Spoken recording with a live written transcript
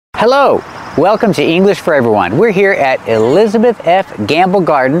Hello, welcome to English for Everyone. We're here at Elizabeth F. Gamble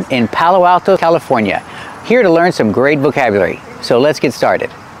Garden in Palo Alto, California, here to learn some great vocabulary. So let's get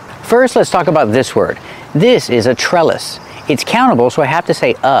started. First, let's talk about this word. This is a trellis. It's countable, so I have to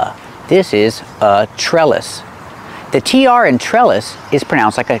say This is a trellis. The TR in trellis is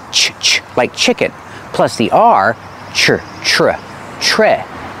pronounced like a ch, like chicken, plus the R, trellis.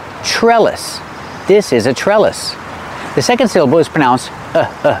 This is a trellis. The second syllable is pronounced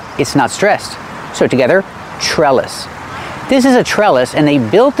it's not stressed. So together, trellis. This is a trellis, and they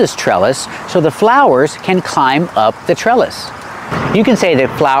built this trellis so the flowers can climb up the trellis. You can say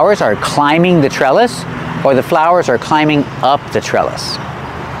that flowers are climbing the trellis, or the flowers are climbing up the trellis.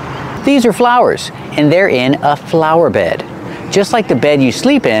 These are flowers, and they're in a flower bed. Just like the bed you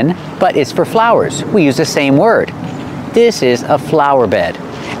sleep in, but it's for flowers. We use the same word. This is a flower bed,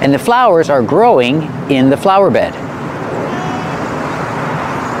 and the flowers are growing in the flower bed.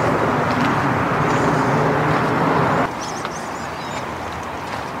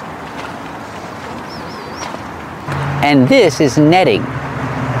 And this is netting.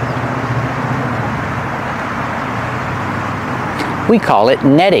 We call it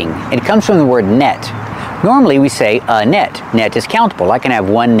netting. It comes from the word net. Normally we say a net. Net is countable. I can have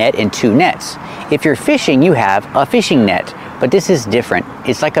one net and two nets. If you're fishing, you have a fishing net. But this is different.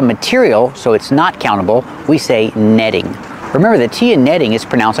 It's like a material, so it's not countable. We say netting. Remember, the T in netting is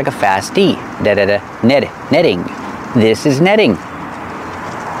pronounced like a fast D. Netting. This is netting.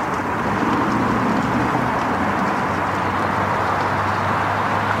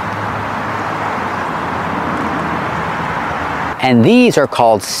 And these are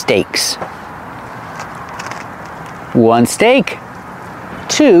called stakes. One stake,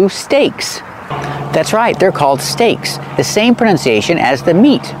 two stakes. That's right, they're called stakes. The same pronunciation as the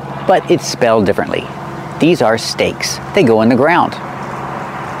meat, but it's spelled differently. These are stakes. They go in the ground.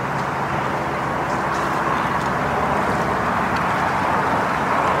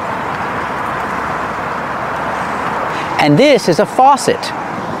 And this is a faucet.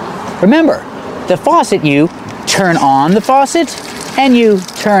 Remember, the faucet, you turn on the faucet and you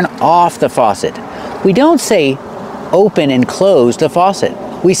turn off the faucet. We don't say open and close the faucet.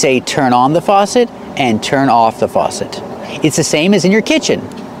 We say turn on the faucet and turn off the faucet. It's the same as in your kitchen.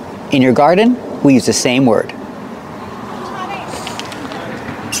 In your garden, we use the same word.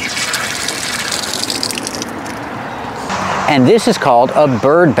 And this is called a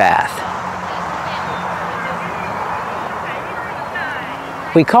bird bath.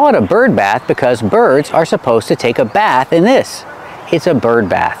 We call it a bird bath because birds are supposed to take a bath in this. It's a bird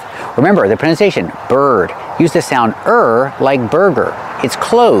bath. Remember the pronunciation, bird. Use the sound like burger. It's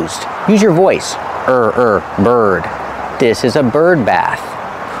closed. Use your voice, bird. This is a bird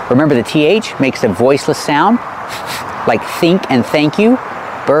bath. Remember the TH makes the voiceless sound, like think and thank you.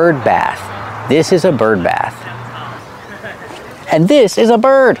 Bird bath. This is a bird bath. And this is a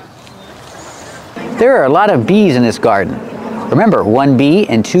bird. There are a lot of bees in this garden. Remember, one bee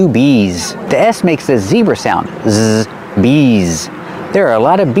and two bees. The S makes the zebra sound, zzz, bees. There are a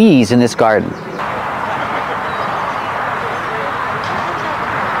lot of bees in this garden.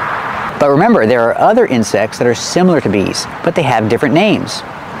 But remember, there are other insects that are similar to bees, but they have different names.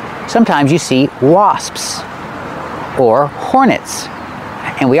 Sometimes you see wasps or hornets.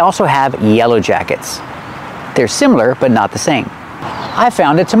 And we also have yellow jackets. They're similar, but not the same. I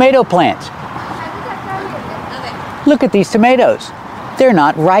found a tomato plant. Look at these tomatoes. They're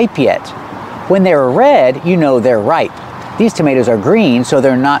not ripe yet. When they're red, you know they're ripe. These tomatoes are green, so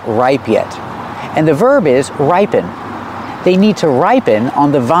they're not ripe yet. And the verb is ripen. They need to ripen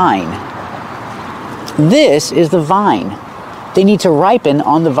on the vine. This is the vine. They need to ripen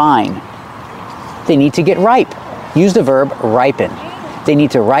on the vine. They need to get ripe. Use the verb ripen. They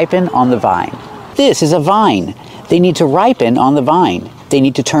need to ripen on the vine. This is a vine. They need to ripen on the vine. They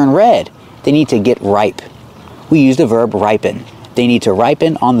need to turn red. They need to get ripe. We use the verb ripen. They need to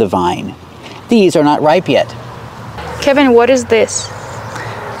ripen on the vine. These are not ripe yet. Kevin, what is this?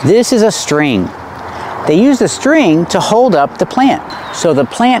 This is a string. They use the string to hold up the plant, so the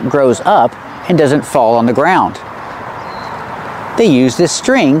plant grows up and doesn't fall on the ground. They use this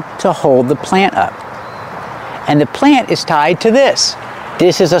string to hold the plant up. And the plant is tied to this.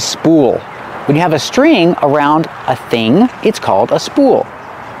 This is a spool. When you have a string around a thing, it's called a spool.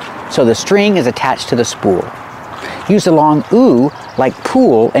 So the string is attached to the spool. Use the long oo like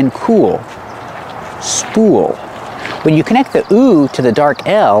pool and cool. Spool. When you connect the oo to the dark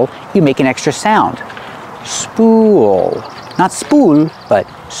L, you make an extra sound. Spool. Not spool, but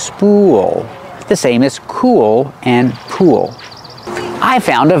spool. The same as cool and pool. I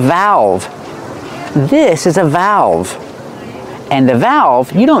found a valve. This is a valve. And the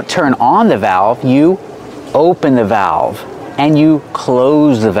valve, you don't turn on the valve, you open the valve and you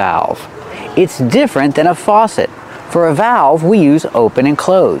close the valve. It's different than a faucet. For a valve, we use open and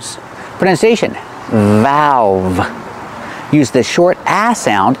close. Pronunciation, valve. Use the short A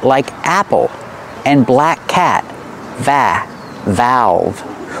sound like apple and black cat, valve.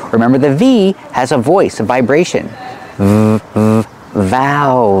 Remember the V has a voice, a vibration,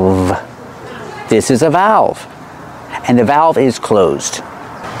 valve. This is a valve, and the valve is closed.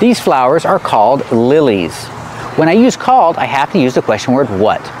 These flowers are called lilies. When I use called, I have to use the question word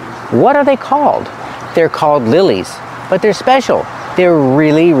what. What are they called? They're called lilies, but they're special. They're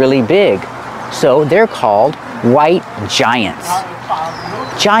really, really big. So they're called white giants.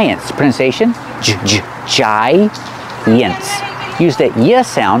 Giants, pronunciation, giants. Use the y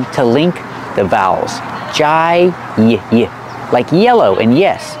sound to link the vowels. Like yellow and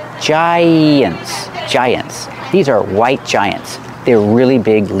yes. Giants, giants. These are white giants. They're really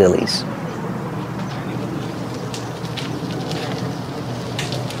big lilies.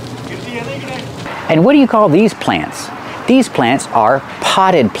 And what do you call these plants? These plants are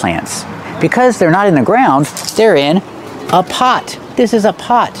potted plants. Because they're not in the ground, they're in a pot. This is a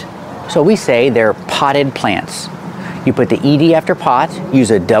pot. So we say they're potted plants. You put the ed after pot, use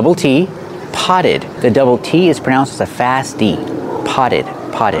a double T, potted. The double T is pronounced as a fast D. Potted,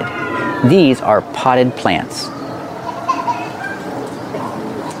 potted. These are potted plants.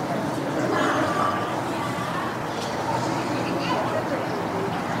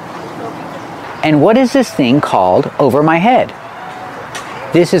 And what is this thing called over my head?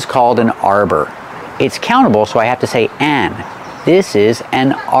 This is called an arbor. It's countable, so I have to say an. This is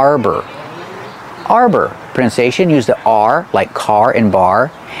an arbor. Arbor. Pronunciation, use the R like car and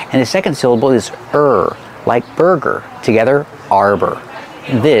bar, and the second syllable is like burger. Together, arbor.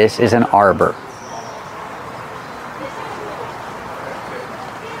 This is an arbor.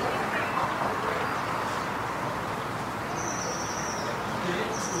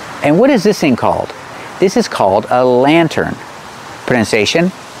 And what is this thing called? This is called a lantern.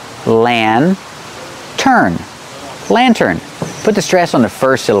 Pronunciation, turn. Lantern. Put the stress on the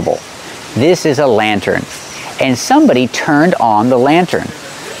first syllable. This is a lantern. And somebody turned on the lantern.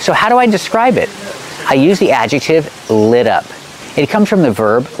 So how do I describe it? I use the adjective lit up. It comes from the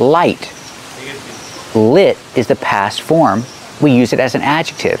verb light. Lit is the past form. We use it as an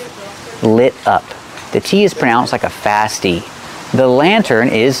adjective. Lit up. The T is pronounced like a fast D. The lantern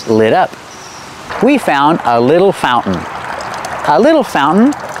is lit up. We found a little fountain. A little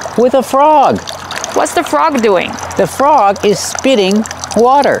fountain with a frog. What's the frog doing? The frog is spitting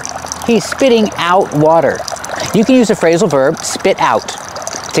water. He's spitting out water. You can use the phrasal verb spit out.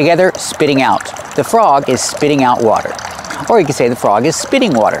 Together, spitting out. The frog is spitting out water. Or you can say the frog is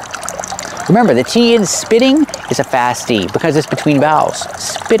spitting water. Remember, the T in spitting is a fast D because it's between vowels.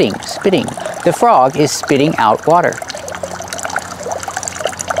 Spitting, spitting. The frog is spitting out water.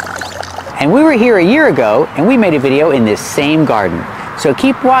 And we were here a year ago, and we made a video in this same garden. So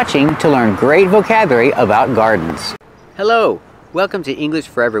keep watching to learn great vocabulary about gardens. Hello, welcome to English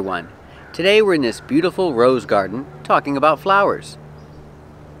for Everyone. Today we're in this beautiful rose garden talking about flowers.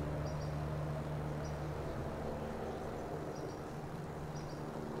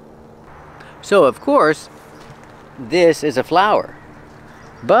 So of course, this is a flower.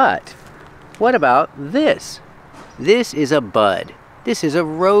 But what about this? This is a bud. This is a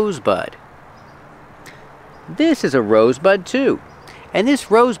rosebud. This is a rosebud too. And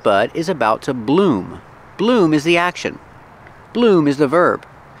this rosebud is about to bloom. Bloom is the action. Bloom is the verb.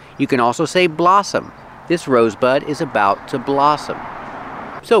 You can also say blossom. This rosebud is about to blossom.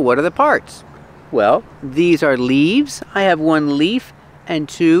 So what are the parts? Well, these are leaves. I have one leaf and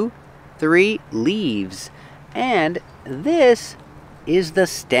 2, 3 leaves. And this is the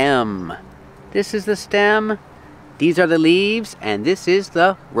stem. This is the stem. These are the leaves, and this is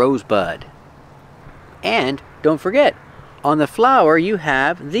the rosebud. And don't forget, on the flower you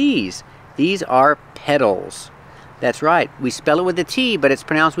have these. These are petals. That's right, we spell it with a T, but it's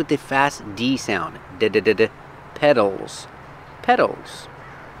pronounced with the fast D sound. Petals. Petals.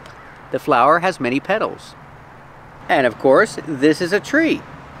 The flower has many petals. And of course, this is a tree.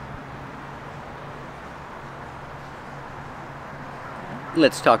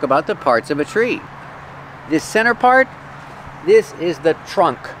 Let's talk about the parts of a tree. This center part, this is the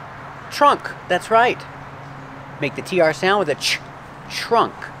trunk. Trunk, that's right. Make the TR sound with a ch,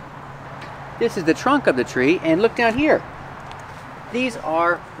 trunk. This is the trunk of the tree, and look down here. These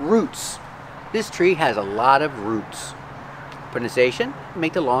are roots. This tree has a lot of roots. Pronunciation,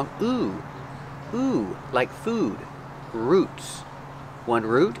 make the long ooh. Ooh, like food. Roots. 1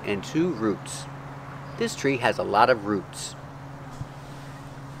 root and 2 roots. This tree has a lot of roots.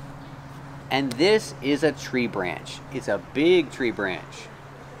 And this is a tree branch. It's a big tree branch.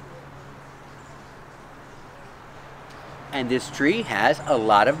 And this tree has a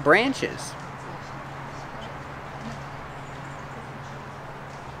lot of branches.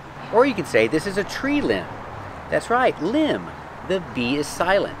 Or you could say this is a tree limb. That's right, limb. The B is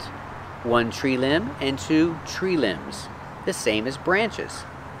silent. One tree limb and two tree limbs. The same as branches.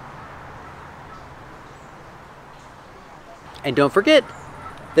 And don't forget,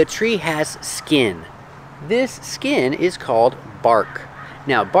 the tree has skin. This skin is called bark.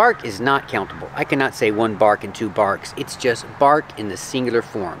 Now, bark is not countable. I cannot say one bark and two barks. It's just bark in the singular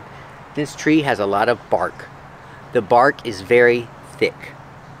form. This tree has a lot of bark. The bark is very thick.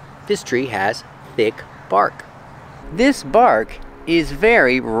 This tree has thick bark. This bark is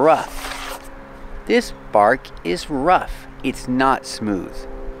very rough. This bark is rough. It's not smooth.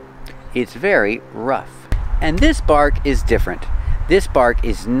 It's very rough. And this bark is different. This bark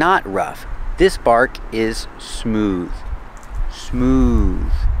is not rough. This bark is smooth.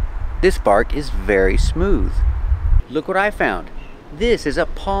 Smooth. This bark is very smooth. Look what I found. This is a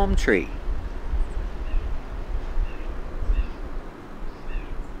palm tree.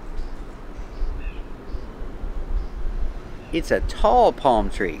 It's a tall palm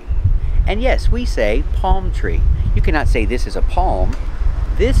tree. And yes, we say palm tree. You cannot say this is a palm.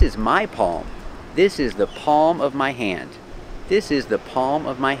 This is my palm. This is the palm of my hand. This is the palm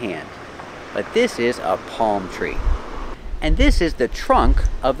of my hand. But this is a palm tree. And this is the trunk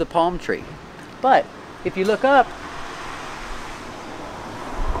of the palm tree. But if you look up,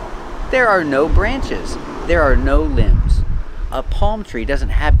 there are no branches. There are no limbs. A palm tree doesn't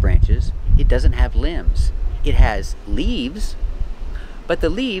have branches. It doesn't have limbs. It has leaves, but the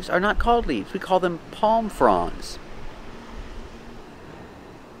leaves are not called leaves. We call them palm fronds.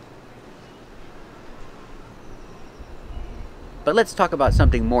 But let's talk about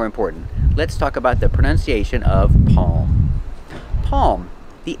something more important. Let's talk about the pronunciation of palm. Palm,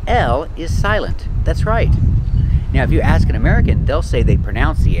 the L is silent. That's right. Now, if you ask an American, they'll say they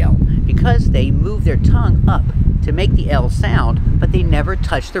pronounce the L because they move their tongue up to make the L sound, but they never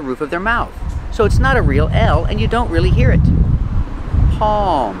touch the roof of their mouth. So it's not a real L, and you don't really hear it.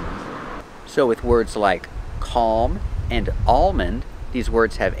 Palm. So with words like calm and almond, these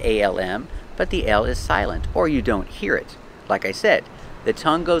words have ALM, but the L is silent, or you don't hear it. Like I said, the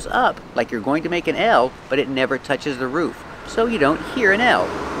tongue goes up like you're going to make an L, but it never touches the roof, so you don't hear an L.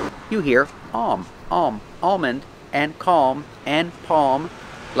 You hear almond, and calm, and palm,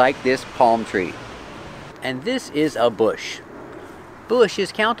 like this palm tree. And this is a bush. Bush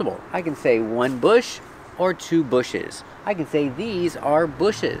is countable. I can say one bush or two bushes. I can say these are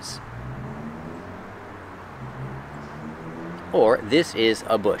bushes. Or this is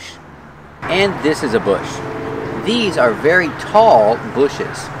a bush. And this is a bush. These are very tall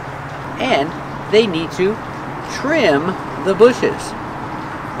bushes. And they need to trim the bushes.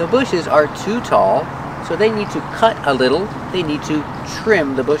 The bushes are too tall, so they need to cut a little. They need to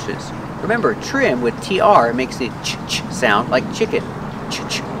trim the bushes. Remember, trim with TR makes the ch sound like chicken.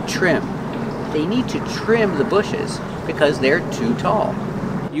 Ch trim. They need to trim the bushes because they're too tall.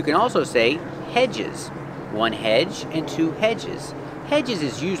 You can also say hedges. One hedge and two hedges. Hedges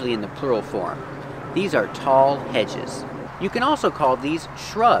is usually in the plural form. These are tall hedges. You can also call these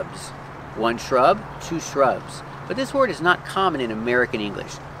shrubs. One shrub, two shrubs. But this word is not common in American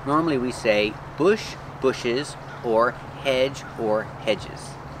English. Normally we say bush, bushes, or hedge or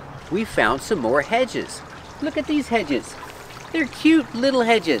hedges. We found some more hedges. Look at these hedges. They're cute little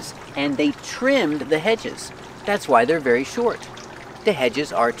hedges, and they trimmed the hedges. That's why they're very short. The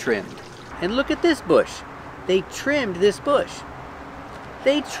hedges are trimmed. And look at this bush. They trimmed this bush.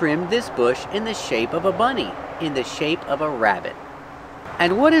 They trimmed this bush in the shape of a bunny, in the shape of a rabbit.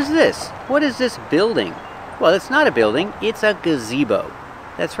 And what is this? What is this building? Well, it's not a building, it's a gazebo.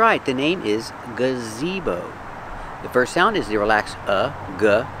 That's right, the name is gazebo. The first sound is the relaxed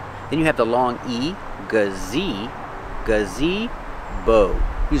g. Then you have the long E, gaze, gazebo.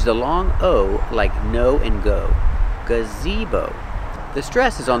 Use the long O like no and go. Gazebo. The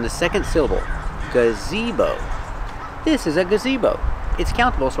stress is on the second syllable. Gazebo. This is a gazebo. It's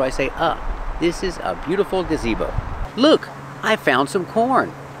countable, so I say This is a beautiful gazebo. Look, I found some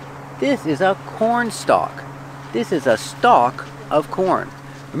corn. This is a corn stalk. This is a stalk of corn.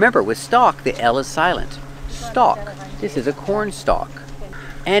 Remember, with stalk, the L is silent. Stalk. This is a corn stalk.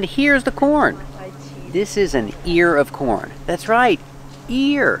 And here's the corn. This is an ear of corn. That's right,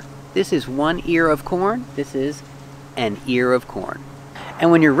 ear. This is one ear of corn. This is an ear of corn.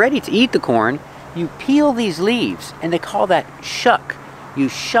 And when you're ready to eat the corn, you peel these leaves, and they call that shuck. You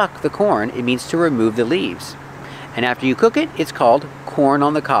shuck the corn. It means to remove the leaves. And after you cook it, it's called corn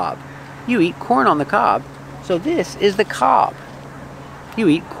on the cob. You eat corn on the cob, so this is the cob. You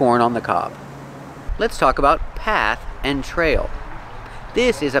eat corn on the cob. Let's talk about path and trail.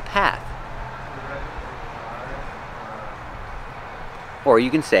 This is a path. Or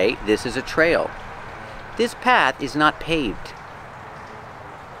you can say, this is a trail. This path is not paved.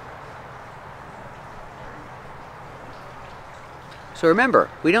 So remember,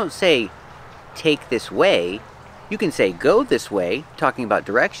 we don't say, take this way. You can say, go this way, talking about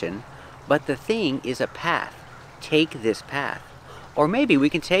direction, but the thing is a path. Take this path. Or maybe we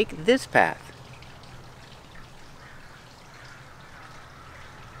can take this path.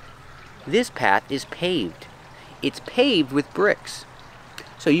 This path is paved. It's paved with bricks.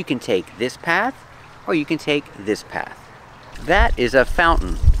 So you can take this path, or you can take this path. That is a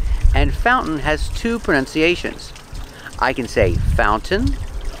fountain, and fountain has two pronunciations. I can say fountain,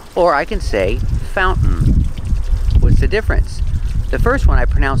 or I can say fountain. What's the difference? The first one I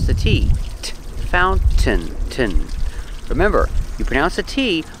pronounce the T. T, fountain, tin. Remember, you pronounce the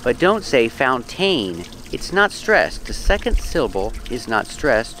T, but don't say fountain. It's not stressed. The second syllable is not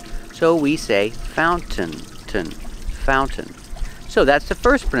stressed, so we say fountain, tin, fountain. So that's the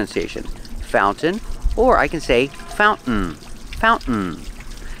first pronunciation, fountain, or I can say fountain, fountain.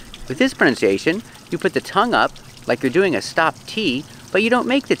 With this pronunciation, you put the tongue up like you're doing a stop T, but you don't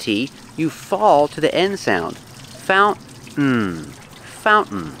make the T, you fall to the end sound. Fountain,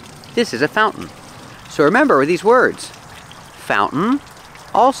 fountain. This is a fountain. So remember these words, fountain,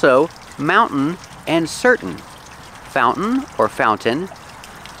 also mountain and certain. Fountain or fountain,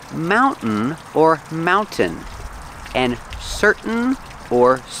 mountain or mountain, and certain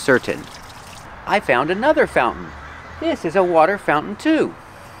or certain. I found another fountain. This is a water fountain too.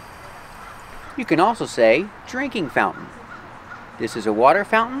 You can also say drinking fountain. This is a water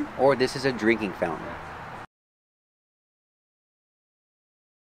fountain or this is a drinking fountain.